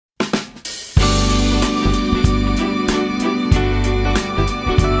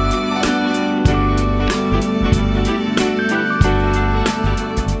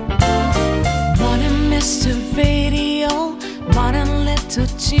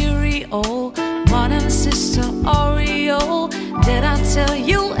oh, morning sister Oreo. Did I tell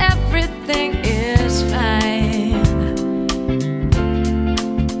you everything is fine?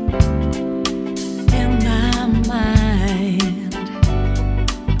 In my mind.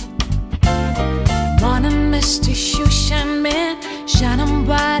 Morning Mr. Shushan Man, shining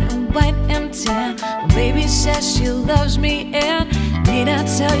bright and white and tan. When baby says she loves me, and need I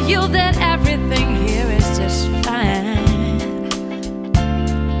tell you that everything here is just fine?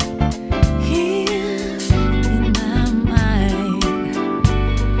 Here in my mind.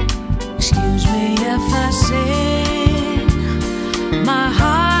 Excuse me if I sing. My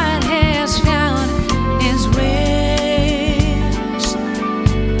heart has found its wings,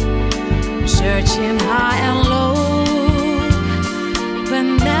 searching high and low, but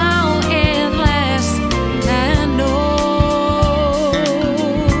now at last I know.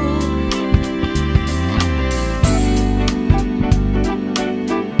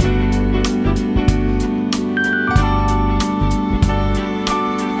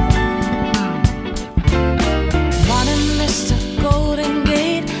 Morning, Mr. Golden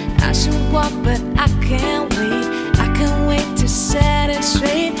Gate. I should walk, but I can't wait. I can't wait to set it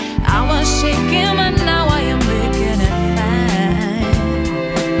straight. I was shaking, but now I am making it fine.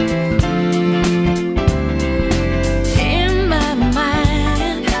 In my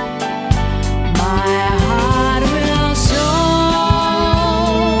mind, my heart will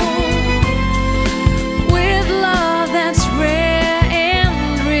soar with love that's rare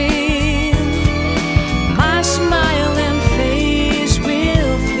and real. My smiling face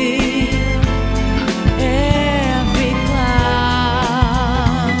will feel every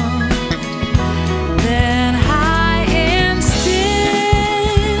cloud. Then high and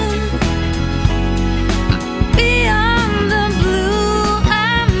still, beyond the blue,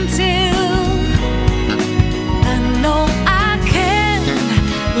 until I know I can,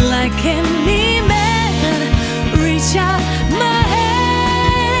 like any man, reach out my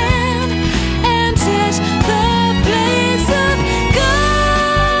hand and touch the place of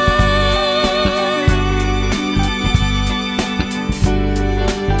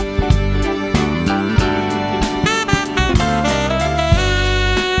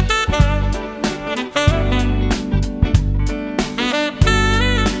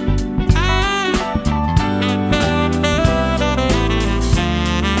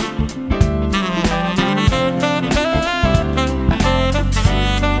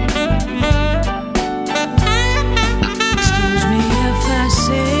Excuse me if I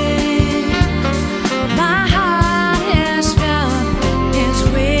say my heart has found its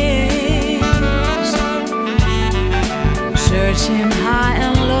wings, searching high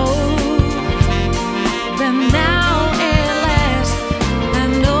and low, but now at last I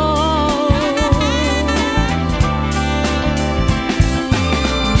know.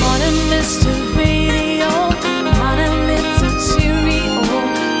 Morning, Mr. Radio. Morning, little Cheerio.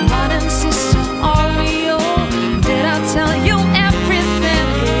 Morning, sister Oreo. Did I tell you everything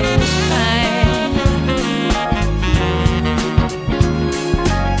is fine?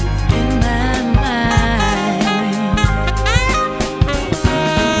 In my mind.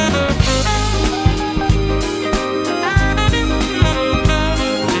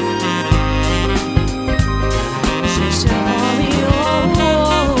 Sister Oreo.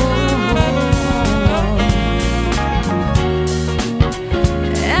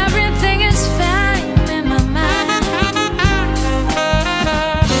 Everything is fine in my mind.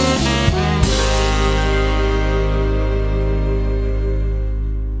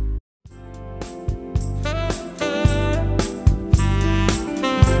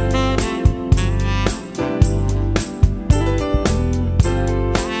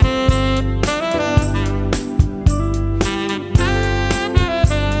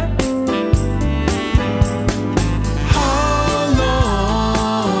 How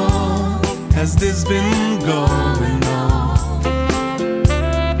long has this been going on?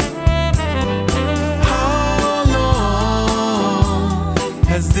 How long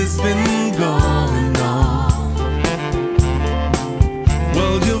has this been going on?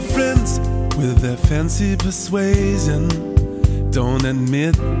 Well, your friends with their fancy persuasion don't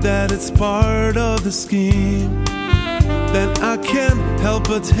admit that it's part of the scheme. Then I can't help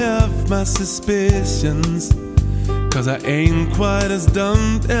but have my suspicions, 'cause I ain't quite as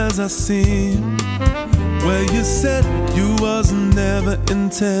dumb as I seem. Well, you said you was never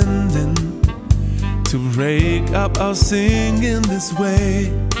intending to break up our singing this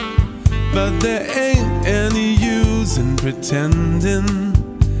way, but there ain't any use in pretending.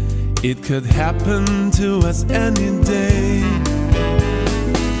 It could happen to us any day.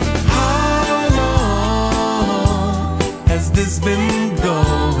 How long has this been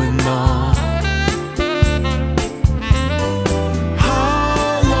going on? on.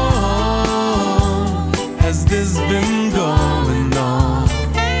 How long has this been going on?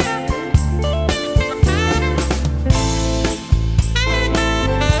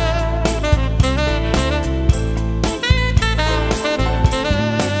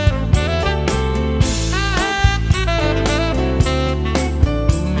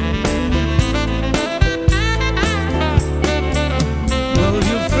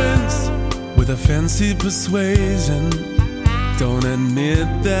 A fancy persuasion don't admit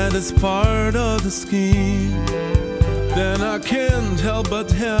that it's part of the scheme, then I can't help but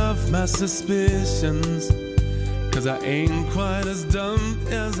have my suspicions, 'cause I ain't quite as dumb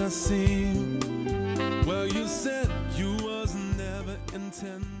as I seem. Well, you said you was never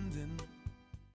intended